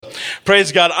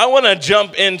Praise God. I want to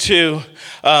jump into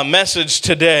a message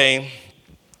today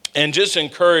and just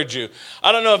encourage you.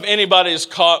 I don't know if anybody has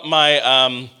caught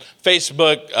my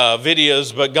Facebook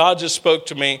videos, but God just spoke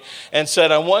to me and said,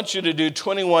 I want you to do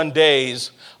 21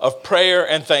 days of prayer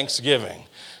and thanksgiving.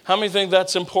 How many think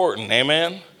that's important?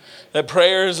 Amen? That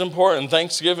prayer is important,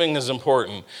 thanksgiving is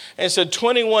important. And it said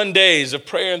 21 days of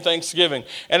prayer and thanksgiving.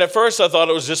 And at first I thought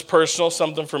it was just personal,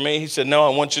 something for me. He said, no, I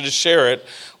want you to share it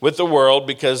with the world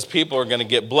because people are going to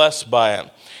get blessed by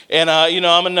it. And,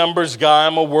 I'm a numbers guy,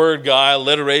 I'm a word guy,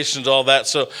 alliterations, all that.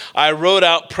 So I wrote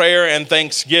out prayer and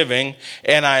thanksgiving,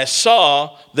 and I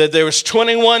saw that there was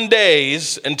 21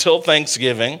 days until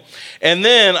Thanksgiving. And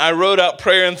then I wrote out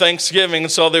prayer and thanksgiving,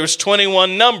 and saw there was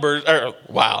 21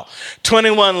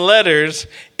 letters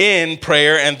in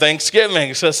prayer and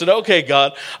thanksgiving. So I said, okay,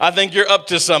 God, I think you're up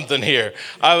to something here.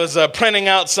 I was printing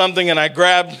out something, and I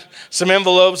grabbed some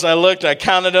envelopes, and I looked, I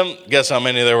counted them. Guess how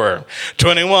many there were?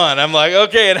 21. I'm like,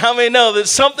 okay, and how many know that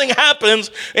something happens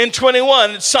in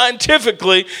 21?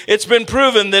 Scientifically, it's been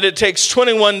proven that it takes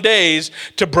 21 days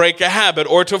to break a habit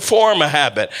or to form a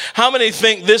habit. How many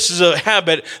think this is a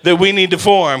habit that we need to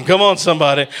form? Come on,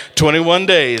 somebody. 21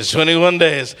 days.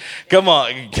 Come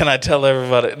on. Can I tell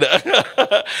everybody?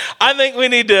 I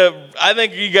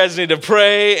think you guys need to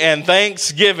pray and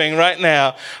thanksgiving right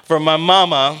now for my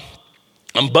mama.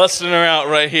 I'm busting her out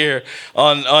right here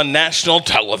on national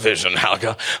television.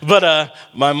 But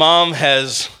my mom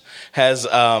has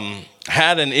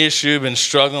had an issue, been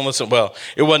struggling with some. Well,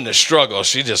 it wasn't a struggle.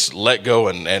 She just let go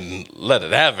and let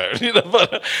it have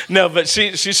it. But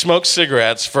she smoked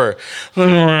cigarettes for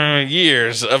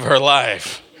years of her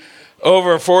life,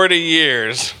 over 40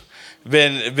 years.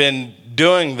 Been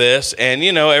doing this, and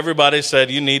everybody said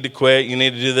you need to quit, you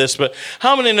need to do this, but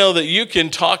how many know that you can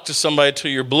talk to somebody till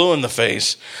you're blue in the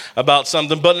face about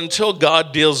something, but until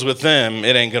God deals with them,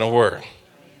 it ain't gonna work?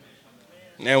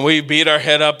 And we beat our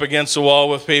head up against the wall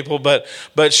with people, but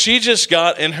she just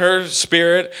got in her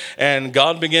spirit, and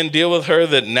God began to deal with her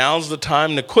that now's the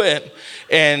time to quit.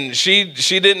 And she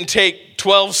didn't take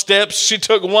 12 steps, she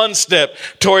took one step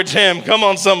towards him. Come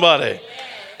on, somebody.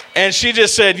 And she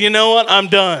just said, you know what, I'm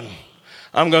done.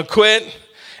 I'm going to quit.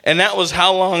 And that was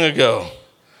how long ago?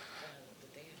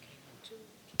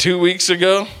 2 weeks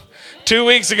ago? 2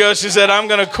 weeks ago, she said, I'm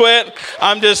going to quit.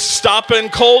 I'm just stopping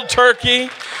cold turkey.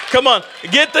 Come on,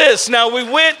 get this. Now, we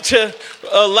went to,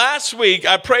 last week,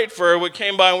 I prayed for her. We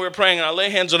came by and we were praying, and I lay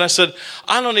hands on her.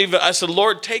 I said,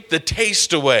 Lord, take the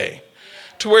taste away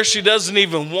to where she doesn't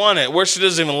even want it, where she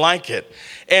doesn't even like it.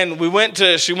 And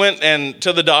she went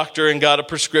to the doctor and got a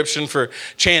prescription for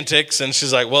Chantix. And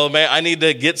she's like, well, man, I need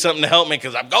to get something to help me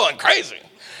because I'm going crazy.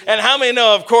 And how many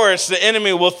know, of course, the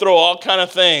enemy will throw all kind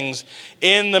of things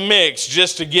in the mix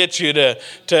just to get you to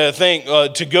think,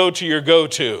 to go to your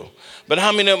go-to. But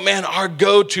how many know, man, our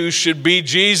go-to should be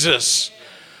Jesus.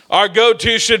 Our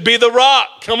go-to should be the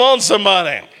rock. Come on,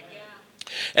 somebody.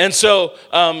 And so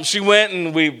she went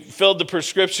and we filled the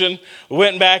prescription,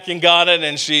 went back and got it,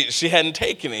 and she hadn't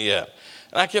taken it yet.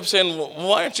 And I kept saying, well,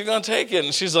 why aren't you going to take it?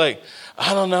 And she's like,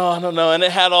 I don't know. And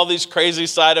it had all these crazy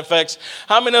side effects.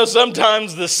 How many know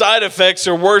sometimes the side effects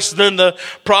are worse than the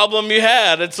problem you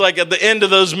had? It's like at the end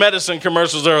of those medicine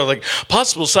commercials, they're like,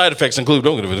 possible side effects include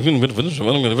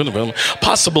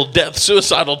possible death,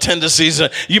 suicidal tendencies.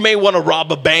 You may want to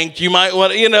rob a bank. You might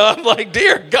want to, I'm like,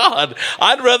 dear God,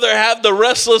 I'd rather have the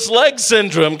restless leg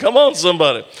syndrome. Come on,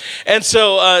 somebody. And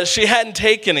so she hadn't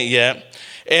taken it yet.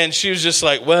 And she was just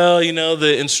like, well,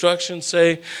 the instructions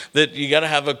say that you got to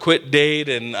have a quit date,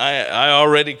 and I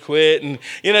already quit. And,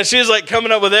 she was like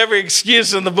coming up with every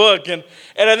excuse in the book. And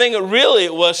I think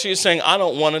it was, she was saying, I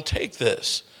don't want to take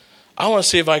this. I want to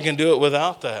see if I can do it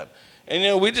without that.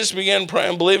 And, we just began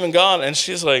praying, believing God. And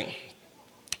she's like,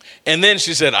 and then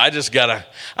she said, I just gotta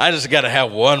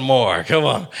have one more. Come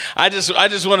on. I just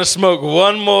want to smoke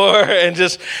one more and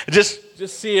just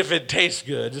see if it tastes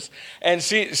good. And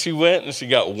she went and she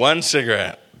got one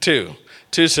cigarette, two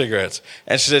cigarettes.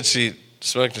 And she said she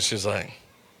smoked and she's like,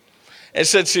 and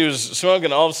said she was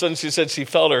smoking. All of a sudden she said she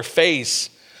felt her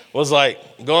face was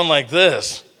like going like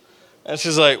this. And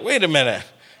she's like, wait a minute.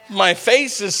 My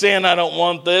face is saying I don't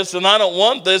want this and I don't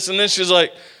want this. And then she's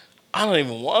like, I don't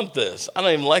even want this. I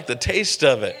don't even like the taste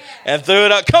of it. And threw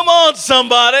it out. Come on,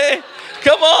 somebody.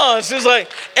 Come on. She's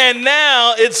like, and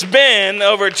now it's been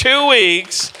over 2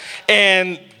 weeks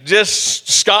and just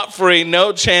scot-free,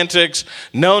 no Chantix,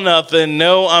 no nothing,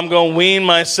 no I'm going to wean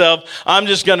myself. I'm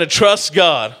just going to trust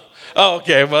God. Oh,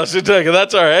 okay, well, she took it.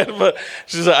 That's all right. But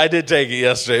she said, I did take it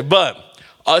yesterday. But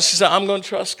she said, I'm going to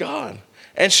trust God.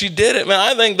 and she did it, man.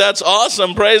 I think that's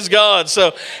awesome. Praise God.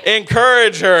 So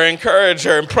encourage her, and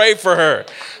pray for her.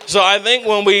 So I think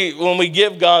when we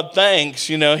give God thanks,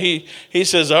 he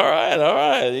says, all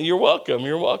right, you're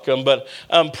welcome. But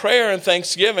prayer and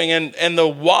thanksgiving and the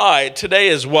why, today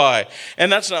is why.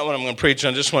 And that's not what I'm going to preach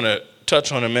on. I just want to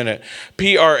touch on a minute.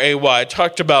 P-R-A-Y. I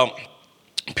talked about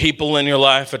people in your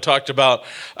life. I talked about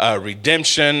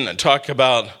redemption. I talked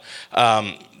about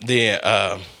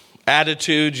the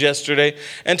attitudes yesterday.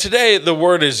 And today the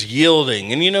word is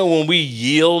yielding. And when we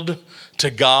yield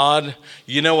to God,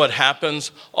 you know what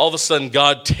happens? All of a sudden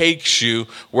God takes you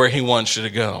where he wants you to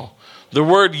go. The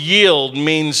word yield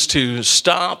means to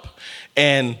stop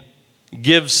and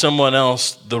give someone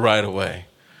else the right of way.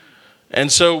 And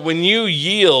so when you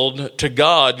yield to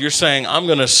God, you're saying, I'm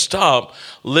going to stop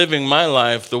living my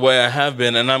life the way I have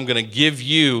been, and I'm going to give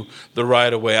you the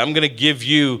right of way. I'm going to give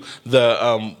you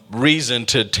the reason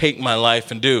to take my life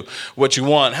and do what you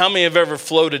want. How many have ever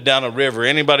floated down a river?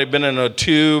 Anybody been in a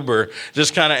tube or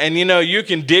just kind of, and you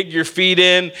can dig your feet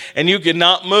in and you can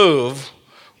not move,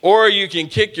 or you can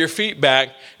kick your feet back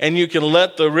and you can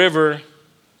let the river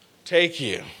take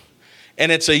you.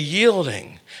 And it's a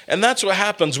yielding. And that's what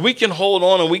happens. We can hold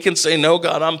on and we can say, no,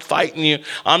 God, I'm fighting you.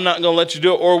 I'm not going to let you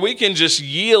do it. Or we can just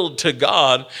yield to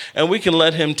God and we can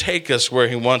let him take us where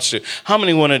he wants to. How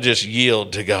many want to just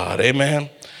yield to God? Amen?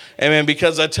 Amen.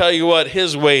 Because I tell you what,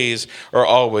 his ways are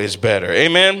always better.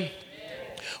 Amen?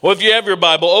 Well, if you have your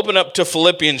Bible, open up to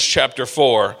Philippians chapter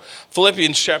 4.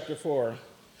 Philippians chapter 4.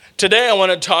 Today I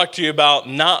want to talk to you about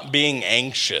not being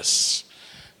anxious.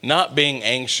 Not being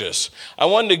anxious. I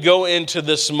wanted to go into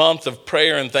this month of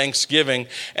prayer and thanksgiving,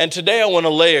 and today I want to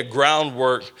lay a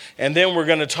groundwork, and then we're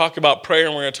going to talk about prayer,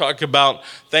 and we're going to talk about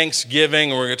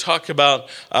thanksgiving, and we're going to talk about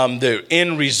the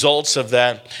end results of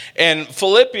that. And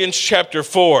Philippians chapter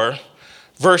 4,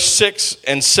 verse 6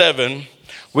 and 7,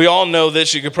 we all know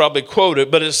this, you could probably quote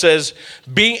it, but it says,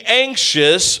 be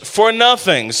anxious for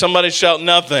nothing. Somebody shout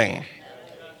nothing.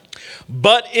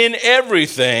 But in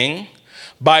everything,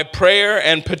 by prayer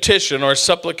and petition or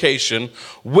supplication,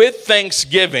 with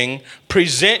thanksgiving,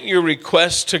 present your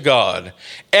requests to God.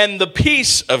 And the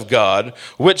peace of God,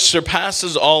 which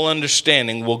surpasses all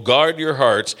understanding, will guard your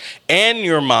hearts and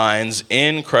your minds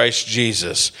in Christ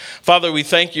Jesus. Father, we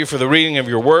thank you for the reading of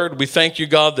your word. We thank you,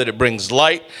 God, that it brings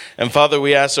light. And Father,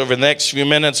 we ask over the next few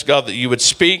minutes, God, that you would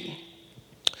speak.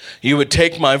 You would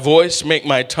take my voice, make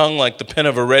my tongue like the pen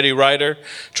of a ready writer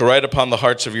to write upon the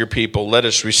hearts of your people. Let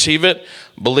us receive it,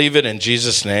 believe it in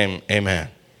Jesus' name, amen.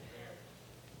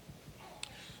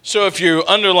 So if you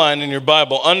underline in your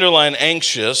Bible, underline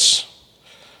anxious,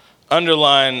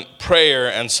 underline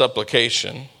prayer and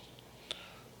supplication,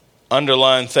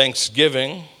 underline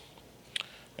thanksgiving,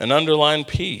 and underline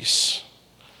peace.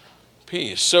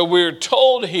 Peace. So we're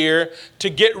told here to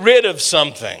get rid of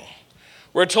something.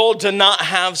 We're told to not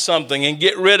have something and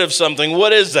get rid of something.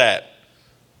 What is that?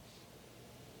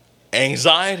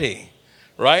 Anxiety,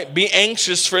 right? Be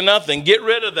anxious for nothing. Get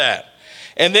rid of that.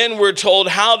 And then we're told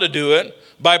how to do it,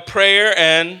 by prayer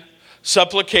and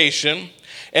supplication.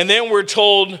 And then we're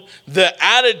told the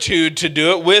attitude to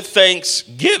do it with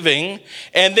thanksgiving.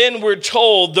 And then we're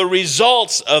told the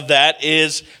results of that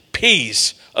is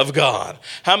peace of God.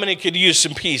 How many could use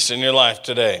some peace in your life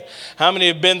today? How many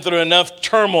have been through enough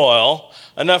turmoil,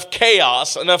 enough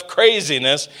chaos, enough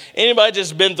craziness? Anybody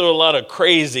just been through a lot of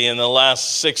crazy in the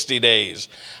last 60 days?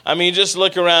 I mean, you just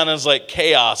look around and it's like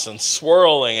chaos and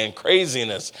swirling and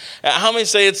craziness. How many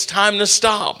say it's time to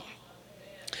stop?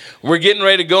 We're getting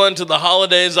ready to go into the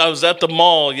holidays. I was at the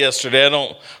mall yesterday. I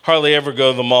don't hardly ever go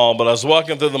to the mall, but I was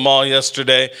walking through the mall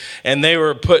yesterday, and they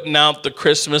were putting out the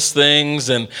Christmas things,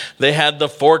 and they had the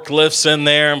forklifts in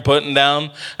there and putting down,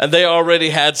 and they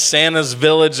already had Santa's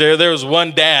village there. There was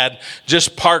one dad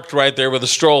just parked right there with a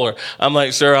stroller. I'm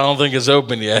like, sir, I don't think it's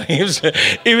open yet. He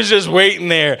was just waiting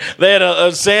there. They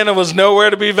had Santa was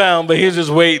nowhere to be found, but he was just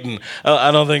waiting.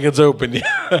 I don't think it's open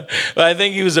yet. I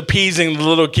think he was appeasing the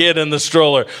little kid in the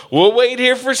stroller. We'll wait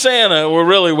here for Santa. We're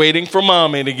really waiting for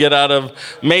Mommy to get out of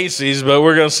Macy's, but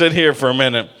we're going to sit here for a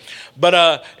minute.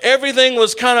 But everything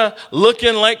was kind of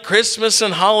looking like Christmas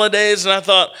and holidays, and I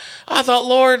thought,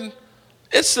 Lord,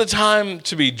 it's the time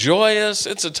to be joyous.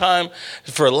 It's a time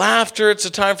for laughter. It's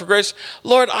a time for grace.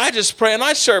 Lord, I just pray, and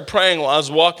I started praying while I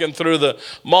was walking through the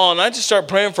mall, and I just started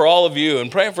praying for all of you and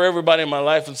praying for everybody in my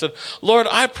life and said, Lord,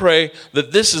 I pray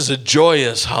that this is a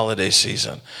joyous holiday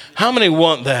season. How many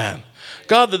want that?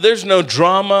 God, that there's no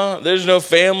drama, there's no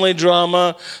family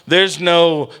drama, there's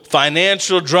no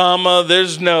financial drama,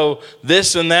 there's no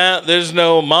this and that, there's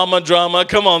no mama drama.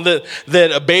 Come on,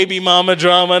 that a baby mama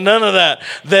drama, none of that.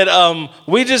 That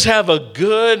we just have a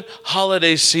good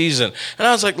holiday season. And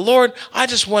I was like, Lord, I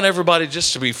just want everybody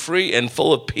just to be free and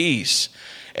full of peace.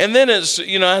 And then as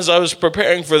I was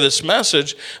preparing for this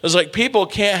message, it was like people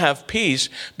can't have peace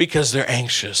because they're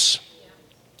anxious.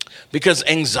 Because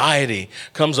anxiety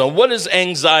comes on. What is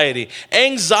anxiety?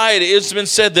 Anxiety, it's been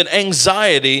said that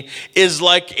anxiety is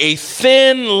like a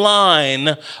thin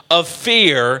line of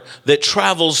fear that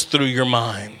travels through your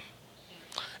mind.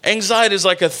 Anxiety is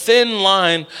like a thin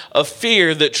line of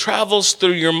fear that travels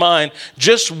through your mind,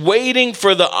 just waiting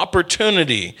for the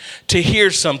opportunity to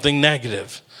hear something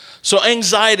negative. So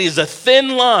anxiety is a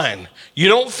thin line. You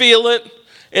don't feel it.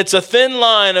 It's a thin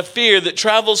line of fear that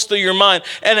travels through your mind.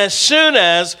 And as soon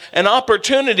as an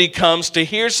opportunity comes to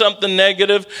hear something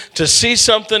negative, to see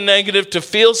something negative, to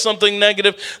feel something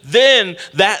negative, then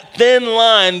that thin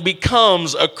line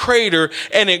becomes a crater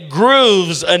and it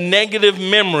grooves a negative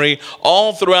memory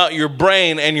all throughout your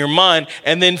brain and your mind,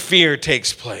 and then fear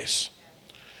takes place.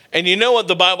 And you know what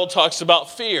the Bible talks about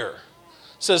fear? It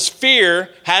says fear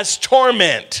has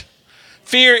torment.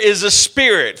 Fear is a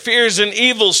spirit. Fear is an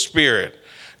evil spirit.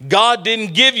 God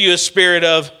didn't give you a spirit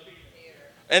of fear.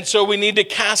 And so we need to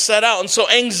cast that out. And so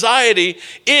anxiety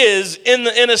is,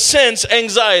 in a sense,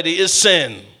 anxiety is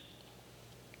sin.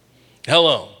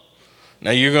 Hello. Now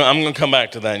I'm going to come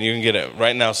back to that and you can get it.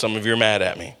 Right now, some of you are mad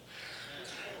at me.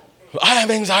 I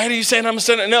have anxiety. You saying I'm a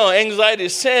sinner? No, anxiety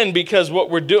is sin because what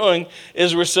we're doing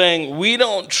is we're saying we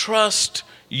don't trust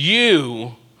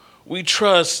you. We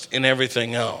trust in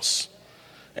everything else.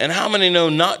 And how many know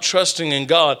not trusting in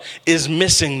God is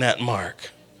missing that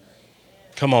mark?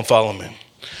 Come on, follow me.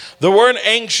 The word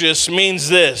anxious means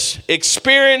this: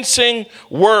 experiencing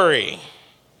worry,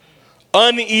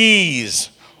 unease,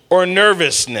 or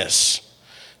nervousness,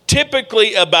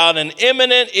 typically about an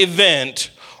imminent event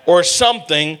or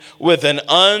something with an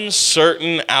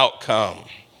uncertain outcome.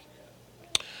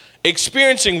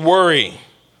 Experiencing worry,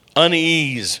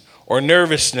 unease, or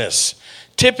nervousness,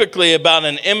 typically about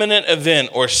an imminent event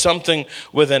or something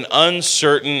with an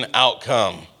uncertain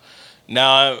outcome.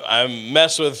 Now, I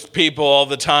mess with people all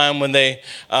the time when they,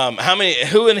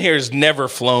 who in here has never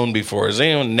flown before? Has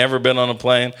anyone never been on a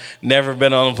plane? Never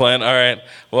been on a plane? All right.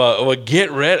 Well,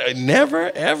 get ready. Never,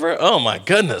 ever? Oh, my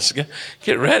goodness.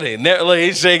 Get ready. Look,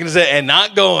 he's shaking his head and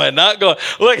not going.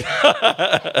 Look.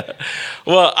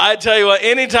 Well, I tell you what,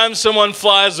 anytime someone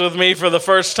flies with me for the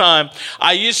first time,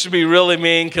 I used to be really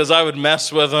mean because I would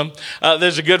mess with them.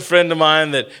 There's a good friend of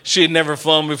mine that she had never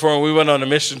flown before, and we went on a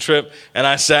mission trip, and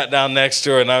I sat down next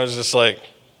to her, and I was just like,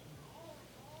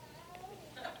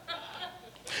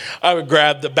 I would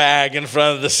grab the bag in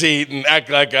front of the seat and act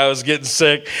like I was getting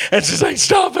sick. And she's like,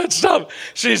 stop it.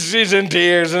 She's in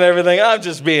tears and everything. I'm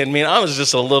just being mean. I was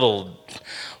just a little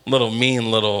mean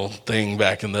little thing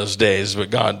back in those days, but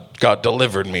God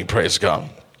delivered me, praise God.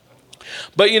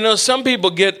 But some people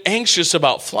get anxious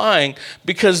about flying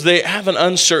because they have an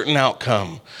uncertain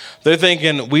outcome. They're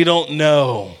thinking, we don't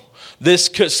know.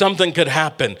 Something could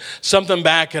happen. Something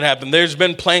bad could happen. There's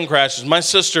been plane crashes. My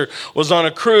sister was on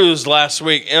a cruise last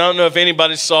week. And I don't know if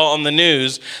anybody saw on the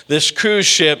news, this cruise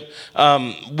ship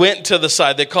went to the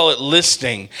side. They call it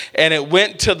listing. And it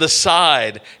went to the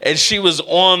side. And she was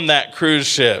on that cruise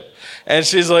ship. And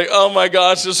she's like, oh my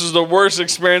gosh, this is the worst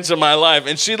experience of my life.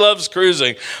 And she loves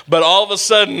cruising. But all of a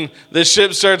sudden, the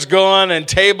ship starts going and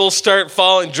tables start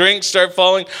falling, drinks start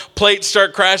falling, plates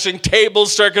start crashing,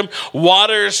 tables start coming,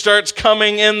 water starts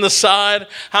coming in the side.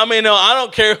 How many know, I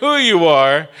don't care who you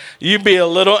are, you'd be a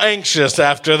little anxious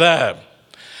after that.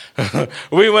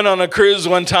 We went on a cruise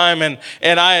one time, and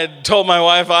I had told my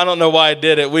wife, I don't know why I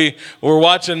did it. We were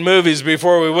watching movies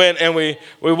before we went, and we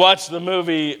watched the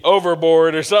movie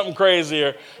Overboard or something crazy,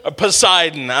 or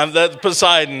Poseidon. That's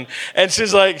Poseidon. And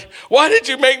she's like, why did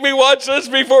you make me watch this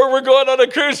before we're going on a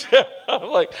cruise ship? I'm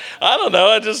like, I don't know.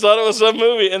 I just thought it was some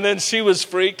movie. And then she was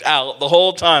freaked out the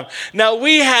whole time. Now,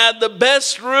 we had the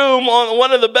best room,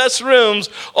 one of the best rooms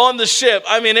on the ship.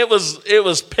 I mean, it was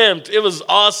pimped. It was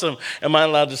awesome. Am I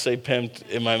allowed to say pimped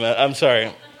in my mouth? I'm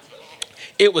sorry.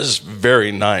 It was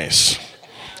very nice.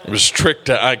 It was tricked.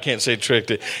 I can't say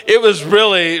tricked. It was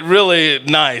really, really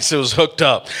nice. It was hooked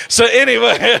up. So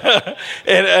anyway,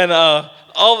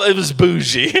 it was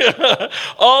bougie.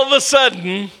 All of a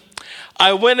sudden,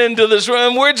 I went into this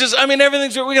room.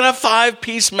 Everything's, we're going to have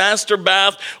 5-piece master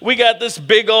bath. We got this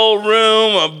big old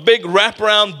room, a big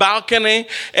wraparound balcony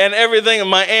and everything. And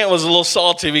my aunt was a little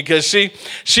salty because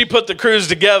she put the cruise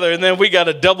together and then we got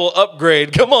a double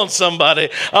upgrade. Come on, somebody.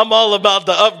 I'm all about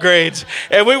the upgrades.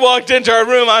 And we walked into our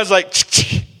room. I was like,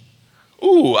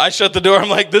 ooh, I shut the door. I'm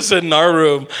like, this isn't our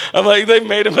room. I'm like, they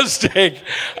made a mistake.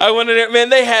 I went in there. Man,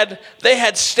 they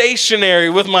had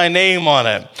stationery with my name on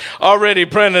it already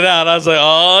printed out. I was like,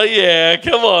 oh, yeah,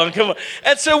 come on.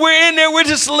 And so we're in there. We're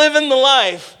just living the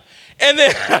life. And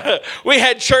then we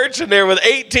had church in there with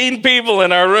 18 people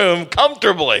in our room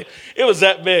comfortably. It was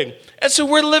that big. And so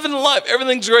we're living the life.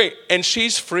 Everything's great. And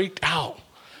she's freaked out.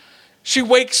 She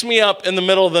wakes me up in the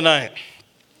middle of the night.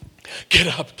 Get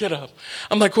up.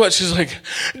 I'm like, what? She's like,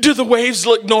 do the waves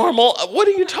look normal? What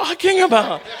are you talking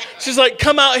about? She's like,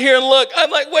 come out here and look. I'm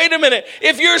like, wait a minute.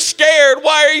 If you're scared,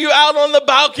 why are you out on the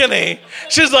balcony?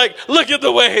 She's like, look at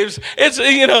the waves. It's,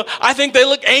 I think they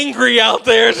look angry out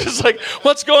there. She's like,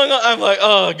 what's going on? I'm like,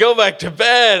 oh, go back to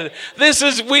bed.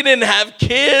 We didn't have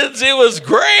kids. It was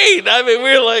great.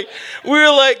 We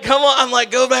were like, come on. I'm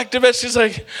like, go back to bed. She's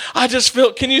like,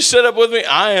 can you sit up with me?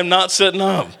 I am not sitting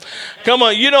up. Come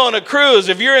on, on a cruise,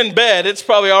 if you're in bed, it's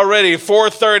probably already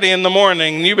 4:30 in the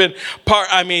morning.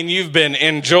 And you've been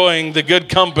enjoying the good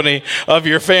company of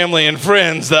your family and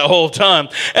friends that whole time.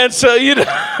 And so,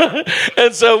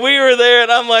 and so we were there,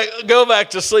 and I'm like, go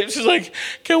back to sleep. She's like,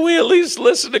 can we at least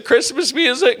listen to Christmas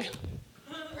music?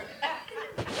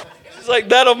 She's like,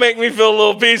 that'll make me feel a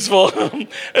little peaceful.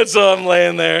 And so I'm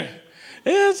laying there.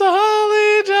 It's a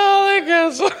holly jolly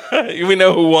Christmas. We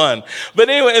know who won. But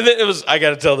anyway, and then I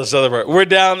got to tell this other part. We're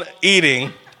down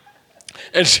eating,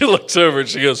 and she looks over and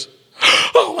she goes,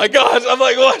 oh my gosh. I'm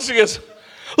like, what? She goes,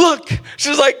 look.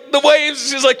 She's like, the waves.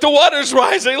 She's like, the water's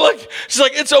rising. Look. She's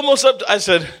like, it's almost up. I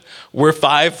said, we're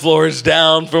 5 floors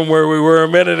down from where we were a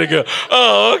minute ago.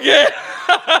 Oh, okay.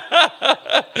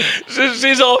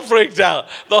 She's all freaked out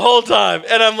the whole time.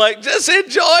 And I'm like, just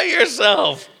enjoy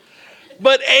yourself.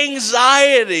 But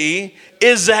anxiety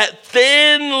is that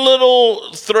thin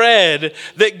little thread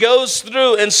that goes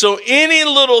through. And so any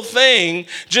little thing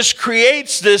just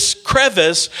creates this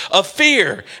crevice of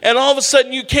fear. And all of a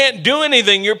sudden you can't do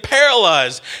anything. You're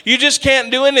paralyzed. You just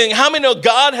can't do anything. How many know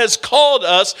God has called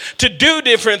us to do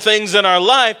different things in our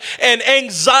life? And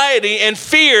anxiety and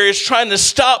fear is trying to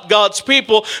stop God's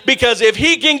people. Because if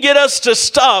he can get us to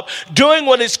stop doing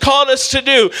what he's called us to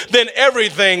do, then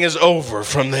everything is over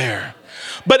from there.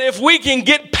 But if we can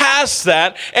get past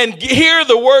that and hear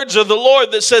the words of the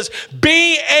Lord that says,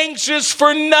 be anxious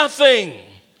for nothing.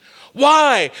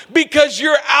 Why? Because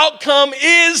your outcome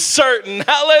is certain.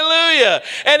 Hallelujah.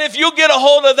 And if you'll get a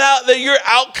hold of that your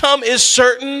outcome is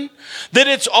certain, that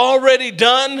it's already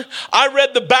done. I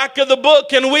read the back of the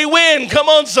book and we win. Come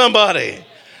on, somebody.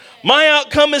 My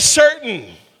outcome is certain.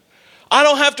 I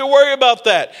don't have to worry about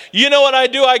that. You know what I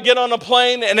do? I get on a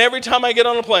plane, and every time I get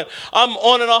on a plane, I'm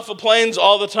on and off of planes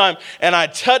all the time, and I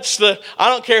touch I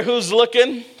don't care who's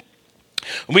looking.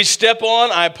 We step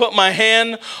on, I put my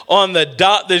hand on the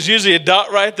dot. There's usually a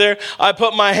dot right there. I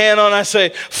put my hand on, I say,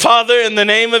 Father, in the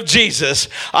name of Jesus,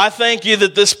 I thank you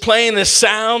that this plane is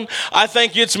sound. I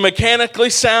thank you it's mechanically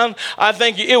sound. I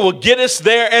thank you it will get us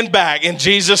there and back in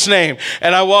Jesus' name.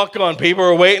 And I walk on. People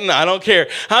are waiting. I don't care.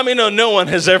 How many know no one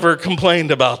has ever complained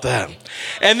about that?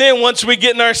 And then once we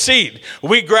get in our seat,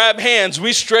 we grab hands.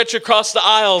 We stretch across the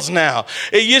aisles now.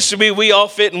 It used to be we all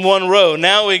fit in one row.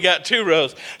 Now we got 2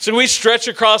 rows. So we stretch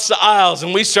across the aisles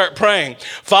and we start praying.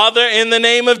 Father, in the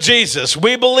name of Jesus,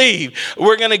 we believe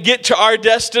we're going to get to our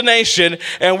destination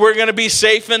and we're going to be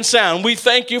safe and sound. We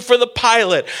thank you for the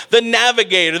pilot, the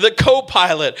navigator, the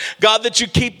co-pilot. God, that you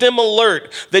keep them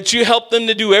alert, that you help them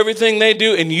to do everything they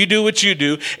do and you do what you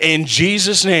do. In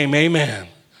Jesus' name, amen.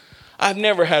 I've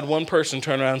never had one person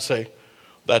turn around and say,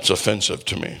 that's offensive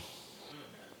to me.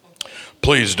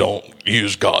 Please don't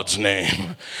use God's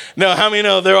name. No, how many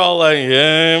know they're all like,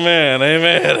 yeah, amen,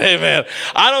 amen, amen.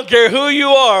 I don't care who you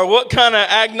are, what kind of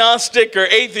agnostic or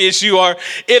atheist you are.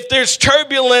 If there's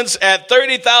turbulence at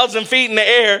 30,000 feet in the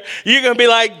air, you're going to be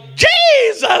like,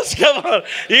 Jesus, come on.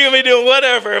 You're going to be doing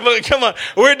whatever. But come on.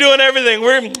 We're doing everything.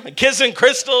 We're kissing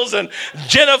crystals and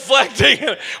genuflecting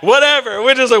and whatever.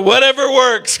 We're just like, whatever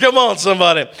works. Come on,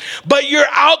 somebody. But your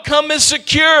outcome is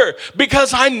secure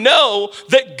because I know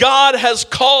that God has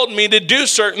called me to do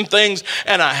certain things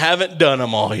and I haven't done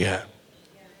them all yet.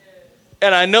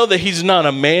 And I know that he's not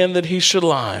a man that he should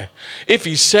lie. If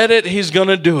he said it, he's going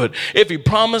to do it. If he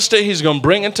promised it, he's going to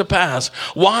bring it to pass.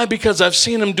 Why? Because I've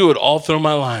seen him do it all through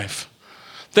my life.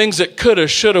 Things that coulda,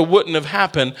 shoulda, wouldn't have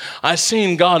happened. I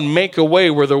seen God make a way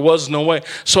where there was no way.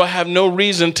 So I have no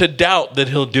reason to doubt that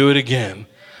he'll do it again.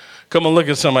 Come on, look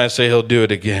at somebody and say he'll do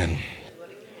it again.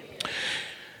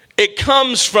 It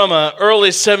comes from an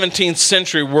early 17th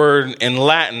century word in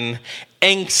Latin,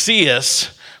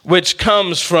 anxious, which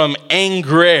comes from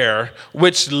angrare,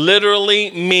 which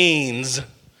literally means,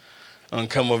 I'm going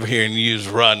to come over here and use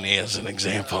Rodney as an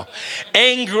example.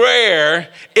 Angrare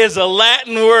is a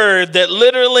Latin word that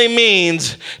literally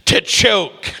means to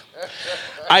choke.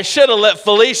 I should have let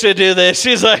Felicia do this.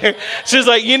 She's like,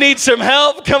 you need some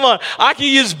help? Come on. I can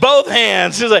use both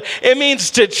hands. She's like, it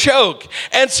means to choke.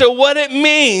 And so what it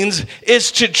means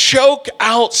is to choke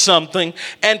out something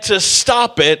and to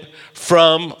stop it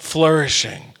from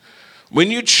flourishing.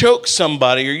 When you choke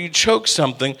somebody or you choke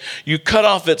something, you cut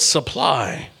off its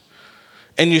supply.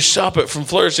 And you stop it from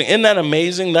flourishing. Isn't that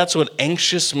amazing? That's what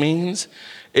anxious means.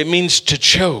 It means to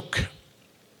choke.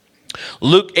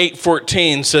 Luke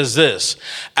 8:14 says this,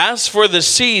 as for the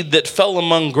seed that fell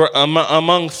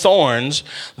among thorns,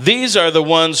 these are the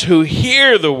ones who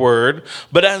hear the word,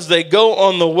 but as they go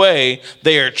on the way,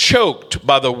 they are choked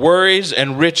by the worries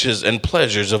and riches and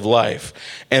pleasures of life,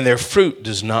 and their fruit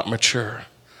does not mature.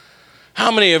 How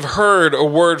many have heard a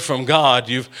word from God?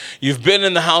 You've been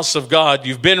in the house of God.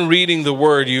 You've been reading the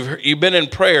word. You've been in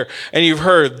prayer, and you've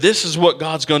heard this is what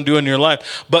God's going to do in your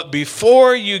life. But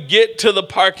before you get to the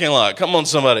parking lot, come on,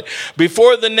 somebody.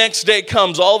 Before the next day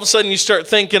comes, all of a sudden you start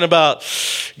thinking about,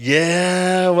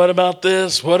 yeah, what about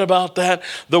this? What about that?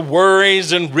 The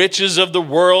worries and riches of the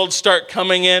world start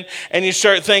coming in, and you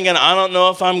start thinking, I don't know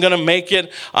if I'm going to make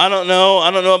it. I don't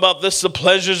know about this, the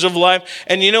pleasures of life.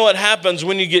 And you know what happens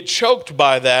when you get choked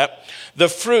by that? The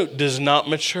fruit does not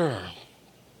mature.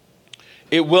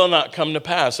 It will not come to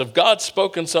pass. If God's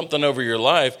spoken something over your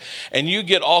life and you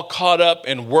get all caught up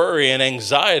in worry and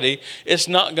anxiety, it's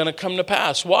not going to come to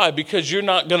pass. Why? Because you're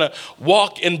not going to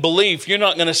walk in belief. You're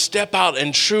not going to step out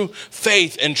in true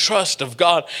faith and trust of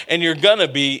God, and you're going to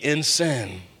be in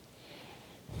sin.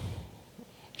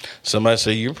 Somebody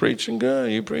say, you're preaching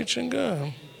good. You're preaching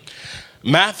good.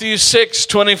 Matthew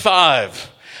 6:25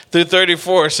 through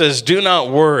 34 says, do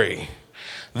not worry.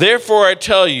 Therefore I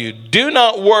tell you, do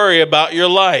not worry about your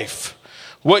life,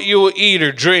 what you will eat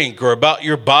or drink, or about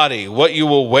your body, what you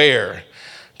will wear.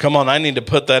 Come on, I need to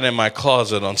put that in my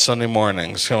closet on Sunday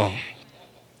mornings. Come on.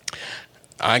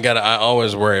 I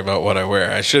always worry about what I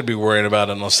wear. I should be worried about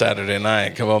it on Saturday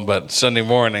night. Come on, but Sunday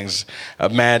mornings, a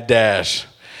mad dash.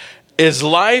 Is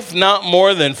life not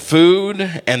more than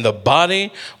food, and the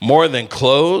body more than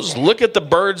clothes? Look at the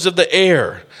birds of the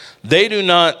air. They do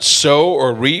not sow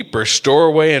or reap or store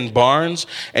away in barns,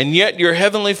 and yet your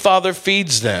heavenly Father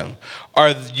feeds them.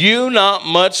 Are you not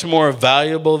much more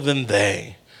valuable than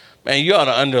they? Man, you ought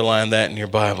to underline that in your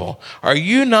Bible. Are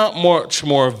you not much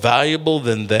more valuable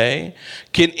than they?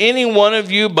 Can any one of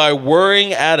you, by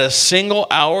worrying, add a single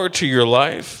hour to your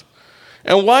life?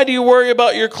 And why do you worry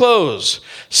about your clothes?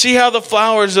 See how the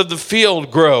flowers of the field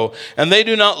grow, and they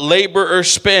do not labor or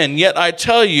spin. Yet I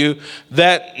tell you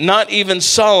that not even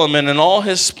Solomon in all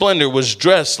his splendor was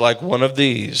dressed like one of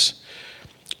these.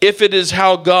 If it is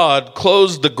how God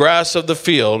clothes the grass of the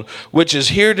field, which is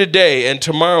here today and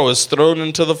tomorrow is thrown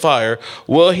into the fire,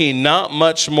 will he not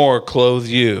much more clothe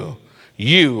you,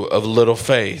 you of little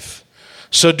faith?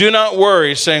 So do not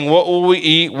worry, saying, what will we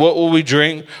eat, what will we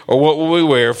drink, or what will we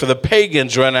wear? For the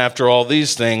pagans run after all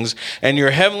these things, and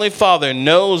your heavenly Father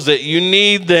knows that you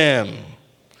need them.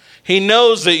 He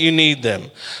knows that you need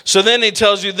them. So then he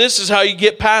tells you this is how you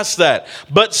get past that.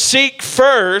 But seek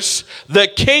first the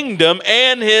kingdom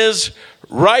and his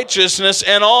righteousness,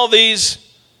 and all these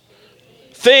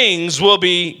things will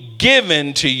be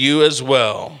given to you as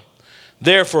well.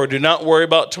 Therefore, do not worry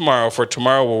about tomorrow, for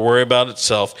tomorrow will worry about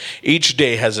itself. Each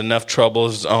day has enough trouble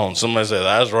of its own. Somebody say,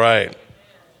 that's right.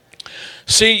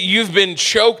 See, you've been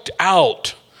choked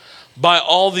out by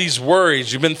all these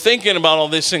worries. You've been thinking about all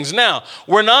these things. Now,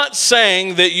 we're not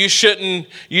saying that you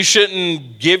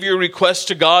shouldn't give your request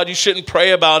to God. You shouldn't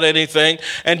pray about anything.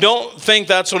 And don't think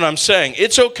that's what I'm saying.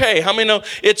 It's okay. How many know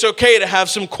it's okay to have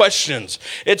some questions?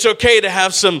 It's okay to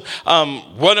have some,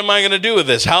 what am I going to do with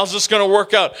this? How's this going to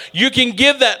work out? You can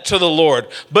give that to the Lord.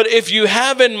 But if you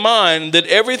have in mind that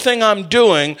everything I'm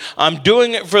doing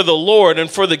it for the Lord and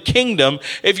for the kingdom,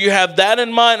 if you have that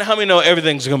in mind, how many know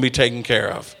everything's going to be taken care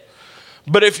of?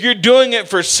 But if you're doing it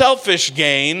for selfish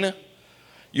gain,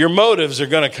 your motives are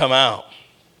going to come out.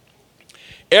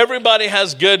 Everybody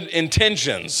has good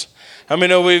intentions. I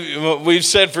mean, we've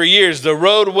said for years, the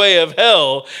roadway of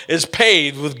hell is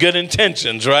paved with good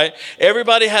intentions, right?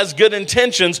 Everybody has good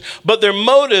intentions, but their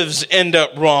motives end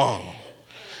up wrong.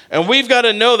 And we've got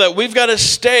to know that. We've got to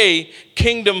stay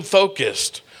kingdom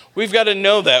focused. We've got to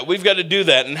know that. We've got to do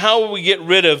that. And how will we get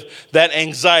rid of that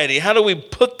anxiety? How do we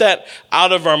put that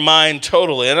out of our mind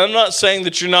totally? And I'm not saying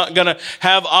that you're not going to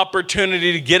have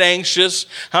opportunity to get anxious.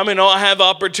 How many know I have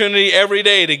opportunity every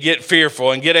day to get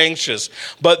fearful and get anxious?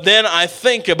 But then I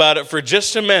think about it for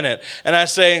just a minute and I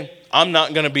say, I'm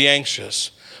not going to be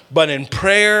anxious. But in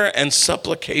prayer and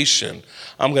supplication,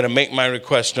 I'm going to make my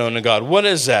request known to God. What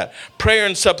is that? Prayer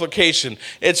and supplication.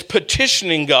 It's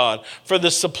petitioning God for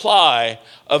the supply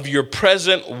of your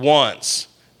present wants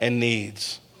and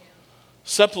needs.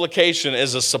 Supplication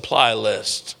is a supply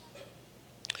list.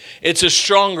 It's a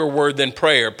stronger word than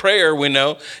prayer. Prayer, we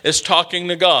know, is talking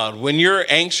to God. When you're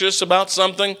anxious about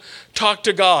something, talk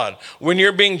to God. When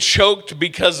you're being choked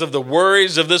because of the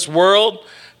worries of this world,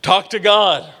 talk to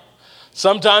God.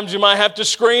 Sometimes you might have to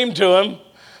scream to him.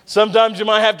 Sometimes you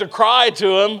might have to cry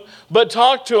to him, but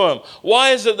talk to him.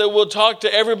 Why is it that we'll talk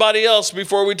to everybody else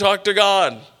before we talk to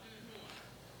God?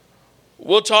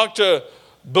 We'll talk to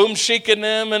Boom Chic and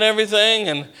them and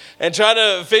everything and try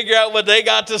to figure out what they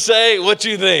got to say. What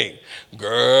you think?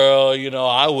 Girl,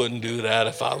 I wouldn't do that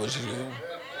if I was you.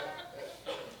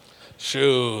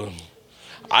 Shoot,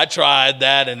 I tried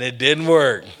that and it didn't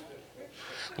work.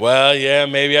 Well, yeah,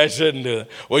 maybe I shouldn't do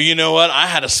it. Well, you know what? I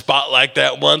had a spot like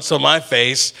that once on my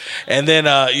face. And then,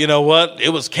 you know what? It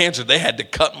was cancer. They had to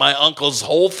cut my uncle's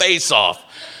whole face off.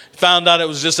 Found out it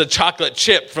was just a chocolate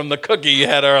chip from the cookie you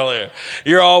had earlier.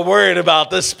 You're all worried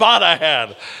about this spot I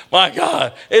had. My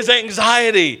God, it's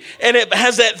anxiety. And it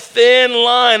has that thin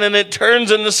line and it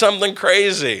turns into something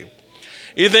crazy.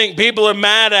 You think people are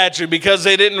mad at you because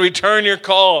they didn't return your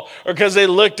call or because they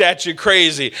looked at you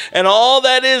crazy. And all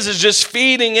that is just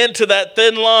feeding into that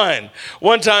thin line.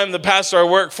 One time the pastor I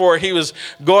worked for, he was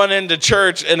going into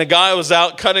church and a guy was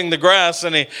out cutting the grass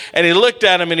and he looked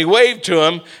at him and he waved to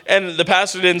him and the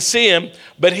pastor didn't see him,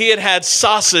 but he had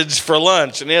sausage for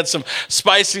lunch and he had some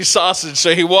spicy sausage.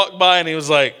 So he walked by and he was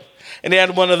like, and he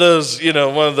had one of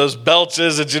those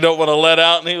belches that you don't want to let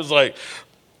out. And he was like,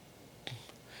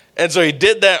 and so he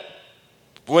did that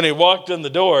when he walked in the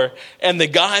door, and the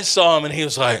guy saw him, and he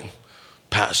was like,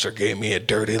 Pastor gave me a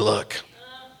dirty look.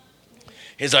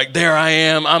 He's like, there I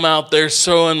am. I'm out there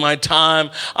sowing my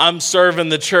time. I'm serving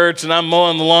the church, and I'm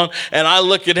mowing the lawn. And I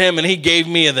look at him, and he gave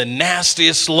me the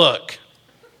nastiest look.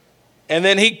 And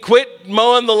then he quit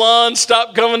mowing the lawn,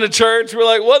 stopped coming to church. We're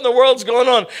like, what in the world's going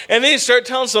on? And then he started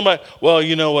telling somebody, well,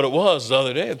 you know what it was the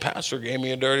other day? The pastor gave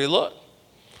me a dirty look.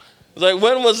 It's like,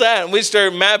 when was that? And we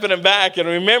started mapping it back and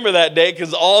remember that day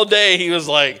because all day he was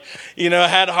like,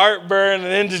 had heartburn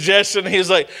and indigestion. He was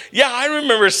like, yeah, I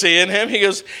remember seeing him. He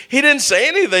goes, he didn't say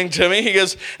anything to me. He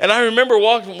goes, and I remember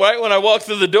walking right when I walked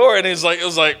through the door and he's like, it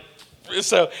was like,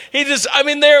 so he just,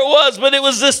 there it was, but it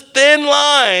was this thin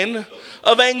line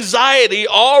of anxiety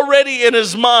already in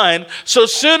his mind. So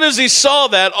as soon as he saw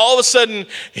that, all of a sudden,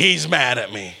 he's mad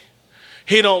at me.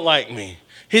 He don't like me.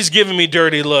 He's giving me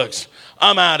dirty looks.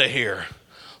 I'm out of here.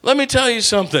 Let me tell you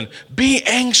something. Be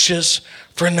anxious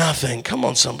for nothing. Come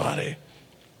on, somebody.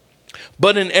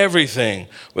 But in everything,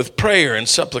 with prayer and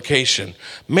supplication,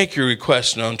 make your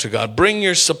requests known to God. Bring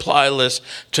your supply list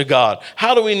to God.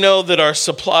 How do we know that our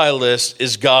supply list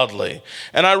is godly?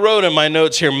 And I wrote in my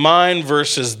notes here, mine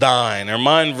versus thine, or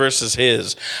mine versus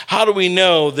his. How do we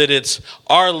know that it's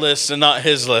our list and not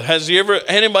his list? Has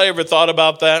anybody ever thought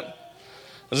about that?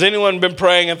 Has anyone been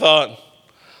praying and thought,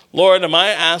 Lord, am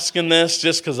I asking this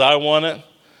just because I want it?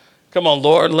 Come on,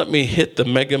 Lord, let me hit the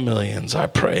mega millions. I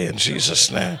pray in Jesus'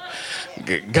 name.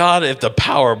 God, if the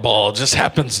Powerball just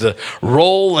happens to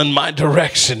roll in my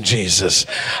direction, Jesus,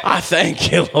 I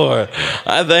thank you, Lord.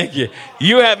 I thank you.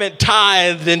 You haven't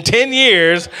tithed in 10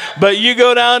 years, but you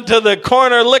go down to the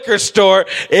corner liquor store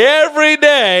every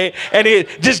day and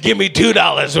just give me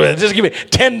 $2 worth. Just give me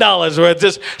 $10 worth.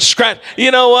 Just scratch.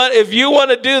 You know what? If you want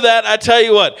to do that, I tell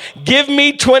you what, give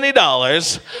me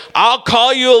 $20. I'll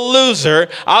call you a loser.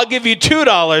 I'll give you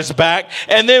 $2 back,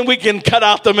 and then we can cut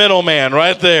out the middleman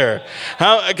right there.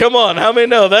 Come on, how many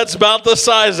know that's about the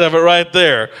size of it right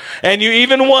there? And you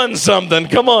even won something.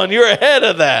 Come on, you're ahead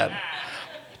of that.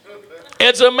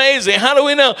 It's amazing. How do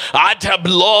we know? I tell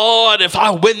Lord, if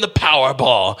I win the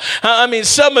Powerball.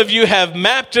 Some of you have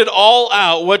mapped it all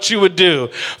out what you would do.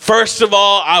 First of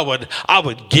all, I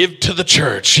would give to the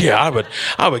church. Yeah,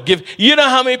 I would give. You know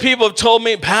how many people have told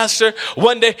me, Pastor,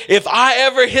 one day if I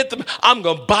ever hit them, I'm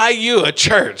going to buy you a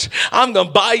church. I'm going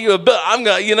to buy you a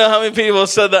bill. You know how many people have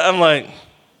said that? I'm like,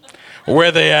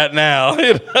 Where they at now?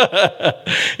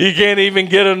 You can't even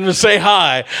get them to say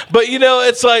hi. But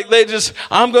it's like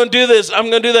I'm going to do this, I'm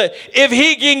going to do that. If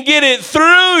he can get it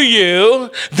through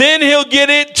you, then he'll get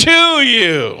it to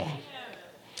you.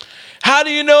 How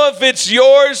do you know if it's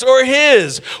yours or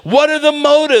his? What are the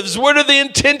motives? What are the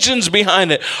intentions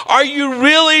behind it? Are you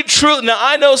really true? Now,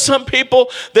 I know some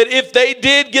people that if they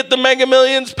did get the Mega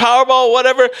Millions, Powerball,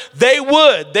 whatever, they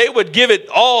would give it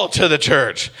all to the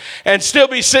church and still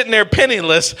be sitting there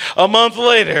penniless a month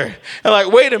later. And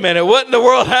like, wait a minute, what in the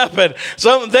world happened?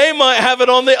 They might have it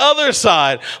on the other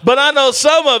side. But I know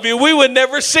some of you, we would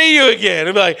never see you again.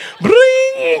 It'd be like,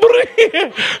 bring,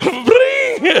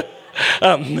 bring.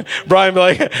 Brian be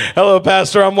like, hello,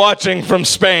 Pastor, I'm watching from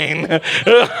Spain.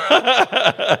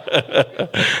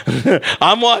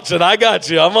 I'm watching. I got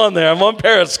you. I'm on there. I'm on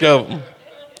Periscope.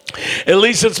 At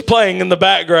least it's playing in the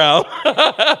background.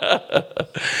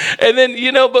 And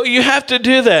then, but you have to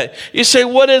do that. You say,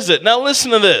 what is it? Now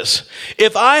listen to this.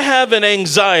 If I have an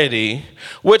anxiety,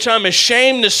 which I'm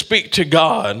ashamed to speak to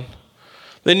God,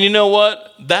 then you know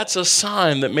what? That's a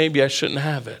sign that maybe I shouldn't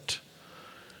have it.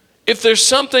 If there's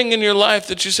something in your life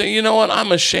that you say, you know what,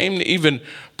 I'm ashamed to even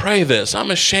pray this, I'm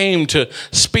ashamed to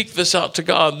speak this out to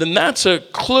God, then that's a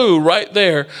clue right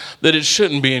there that it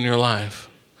shouldn't be in your life.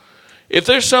 If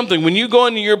there's something, when you go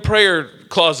into your prayer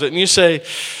closet and you say,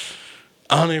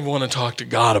 I don't even want to talk to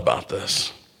God about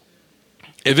this.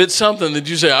 If it's something that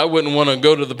you say, I wouldn't want to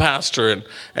go to the pastor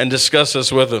and discuss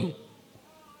this with him,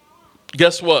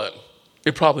 guess what?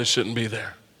 It probably shouldn't be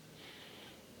there.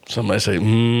 Somebody say,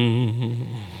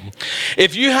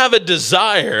 If you have a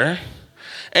desire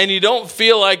and you don't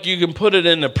feel like you can put it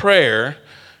into prayer,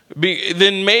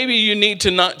 then maybe you need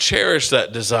to not cherish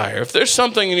that desire. If there's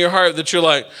something in your heart that you're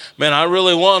like, man, I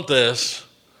really want this,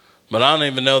 but I don't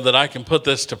even know that I can put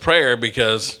this to prayer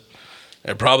because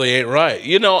it probably ain't right.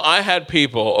 I had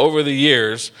people over the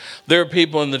years, there are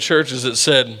people in the churches that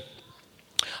said,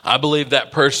 I believe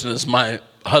that person is my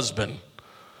husband.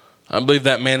 I believe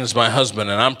that man is my husband,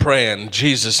 and I'm praying in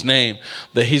Jesus' name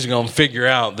that he's going to figure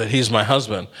out that he's my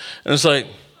husband. And it's like,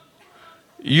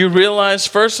 you realize,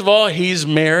 first of all, he's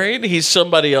married. He's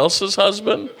somebody else's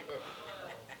husband.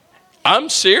 I'm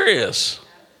serious.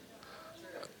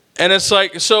 And it's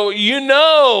like, so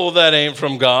that ain't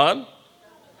from God.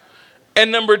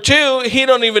 And number two, he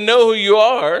don't even know who you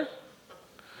are.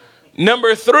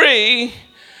 Number three,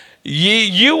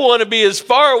 you want to be as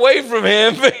far away from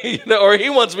him, or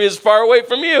he wants to be as far away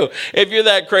from you. If you're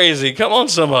that crazy, come on,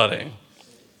 somebody.